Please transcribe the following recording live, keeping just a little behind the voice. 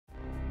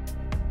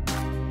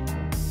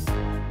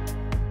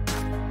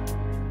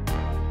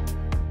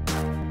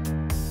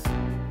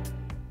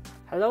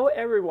Hello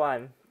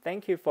everyone,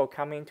 thank you for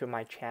coming to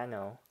my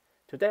channel.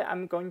 Today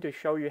I'm going to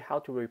show you how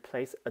to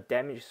replace a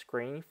damaged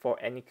screen for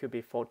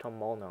Anycubic Photon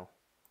Mono.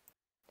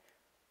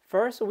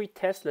 First, we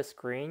test the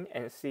screen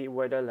and see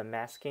whether the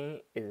masking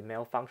is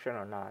malfunction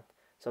or not.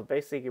 So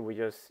basically we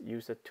just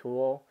use a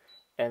tool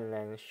and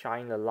then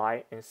shine the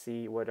light and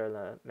see whether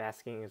the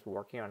masking is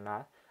working or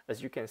not.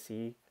 As you can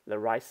see, the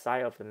right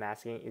side of the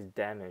masking is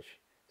damaged,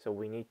 so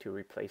we need to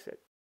replace it.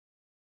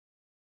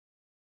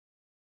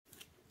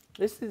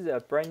 This is a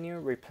brand new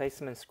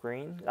replacement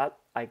screen that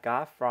I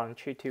got from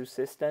ChiTu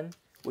System,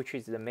 which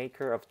is the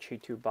maker of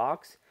ChiTu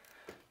box.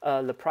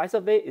 The price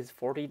of it is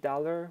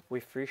 $40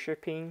 with free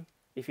shipping.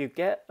 If you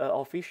get an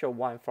official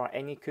one from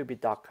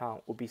anycubic.com,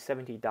 it would be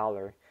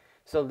 $70.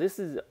 So this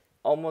is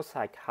almost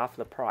like half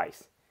the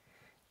price.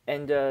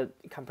 And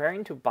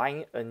comparing to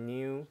buying a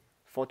new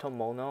Photon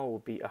Mono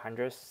would be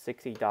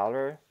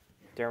 $160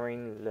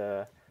 during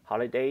the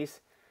holidays.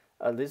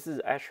 This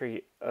is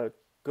actually a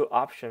good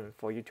option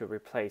for you to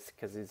replace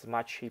because it's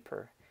much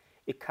cheaper.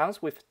 It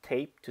comes with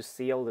tape to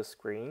seal the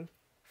screen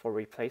for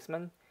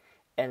replacement,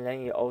 and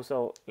then it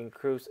also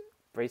includes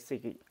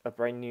basically a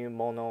brand new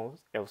mono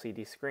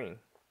LCD screen.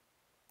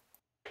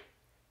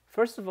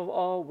 First of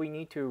all, we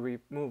need to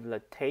remove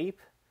the tape.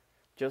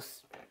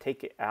 Just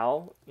take it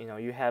out.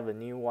 You have a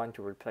new one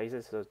to replace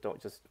it, so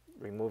don't just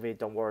remove it.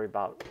 Don't worry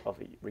about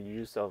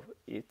reuse of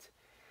it.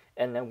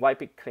 And then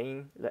wipe it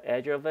clean, the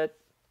edge of it.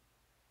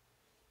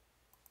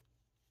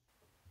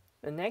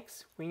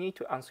 Next, we need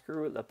to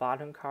unscrew the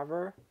bottom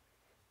cover,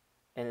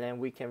 and then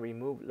we can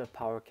remove the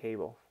power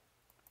cable.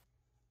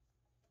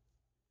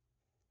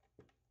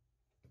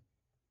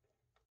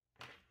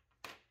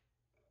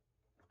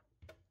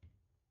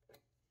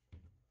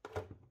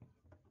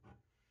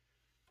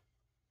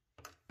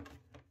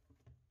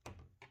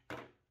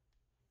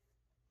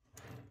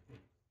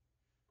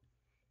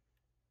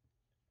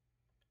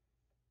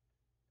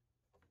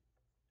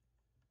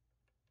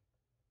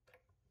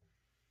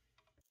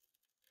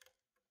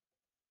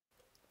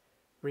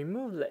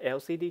 Remove the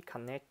LCD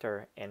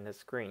connector and the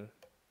screen.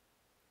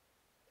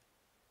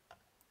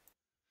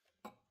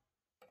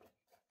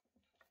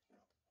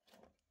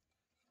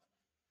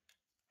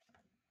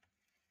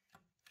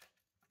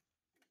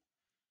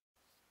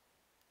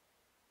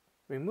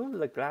 Remove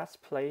the glass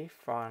plate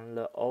from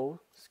the old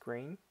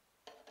screen.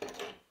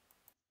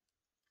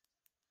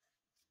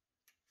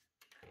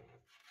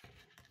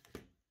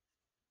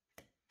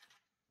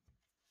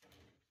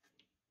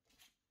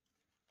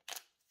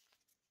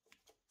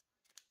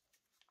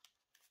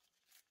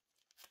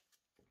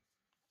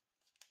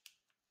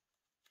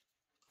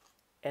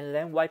 And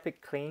then wipe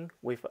it clean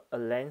with a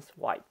lens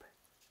wipe.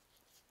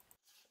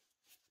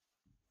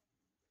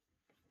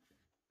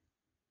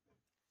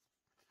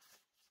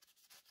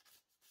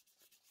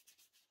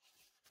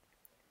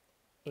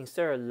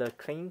 Insert the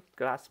clean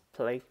glass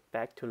plate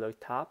back to the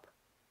top.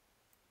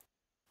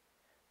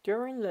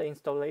 During the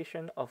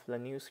installation of the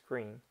new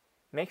screen,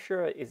 make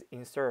sure it is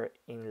inserted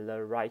in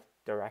the right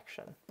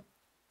direction.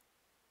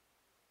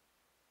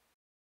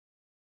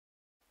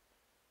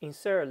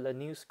 Insert the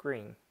new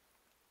screen.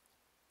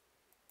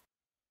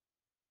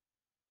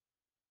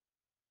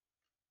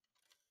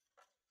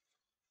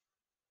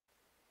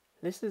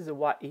 This is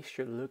what it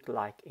should look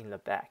like in the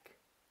back.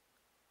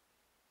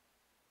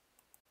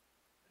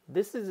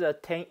 This is a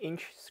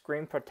 10-inch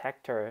screen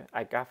protector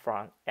I got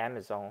from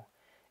Amazon.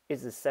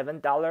 It's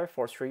 $7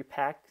 for 3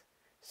 packs,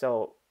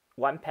 so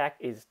one pack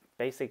is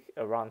basic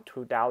around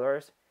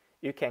 $2.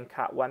 You can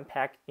cut one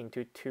pack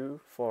into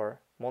 2 for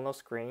mono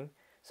screen,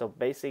 so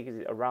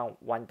basically around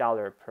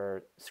 $1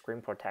 per screen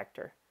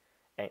protector.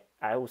 And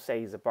I would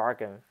say it's a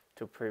bargain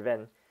to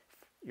prevent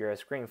your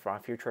screen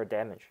from future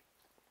damage.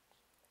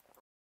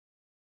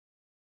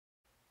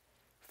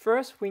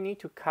 First, we need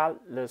to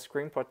cut the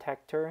screen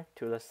protector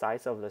to the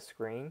size of the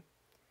screen.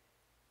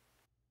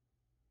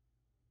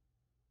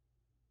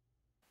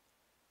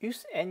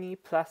 Use any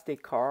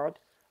plastic card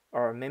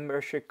or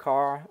membership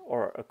card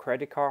or a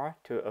credit card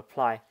to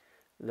apply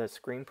the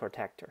screen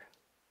protector.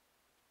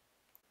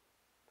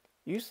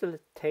 Use the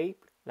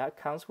tape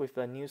that comes with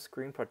the new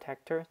screen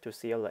protector to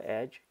seal the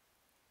edge.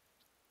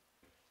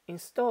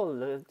 Install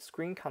the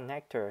screen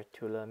connector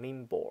to the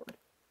main board.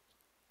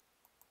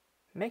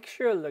 Make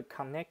sure the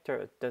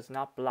connector does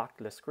not block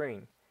the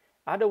screen,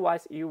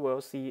 otherwise you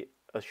will see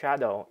a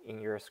shadow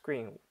in your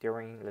screen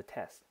during the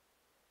test.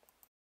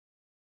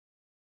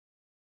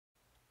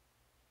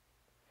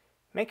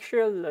 Make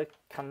sure the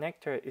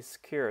connector is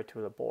secure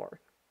to the board.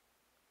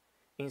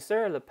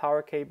 Insert the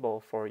power cable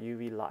for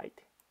UV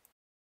light.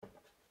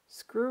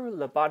 Screw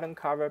the bottom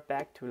cover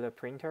back to the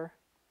printer.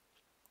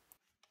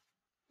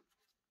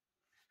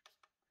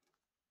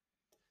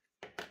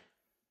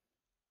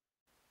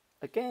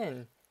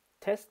 Again,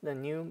 test the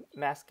new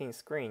masking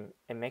screen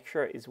and make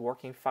sure it's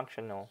working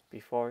functional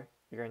before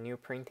your new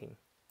printing.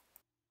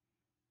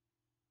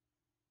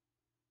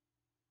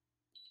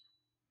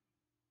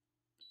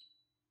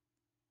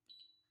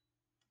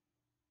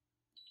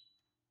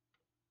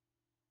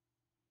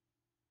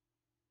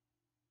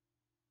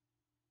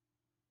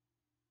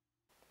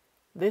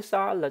 These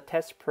are the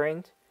test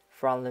print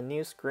from the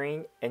new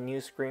screen and new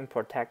screen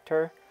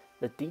protector.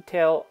 The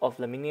detail of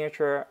the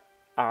miniature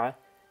are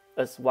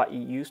as what it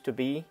used to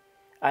be.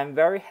 I'm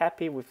very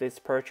happy with this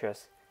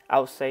purchase. I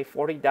would say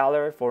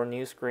 $40 for a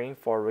new screen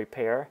for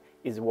repair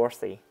is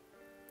worthy.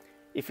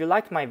 If you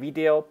like my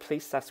video,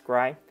 please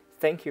subscribe.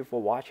 Thank you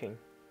for watching.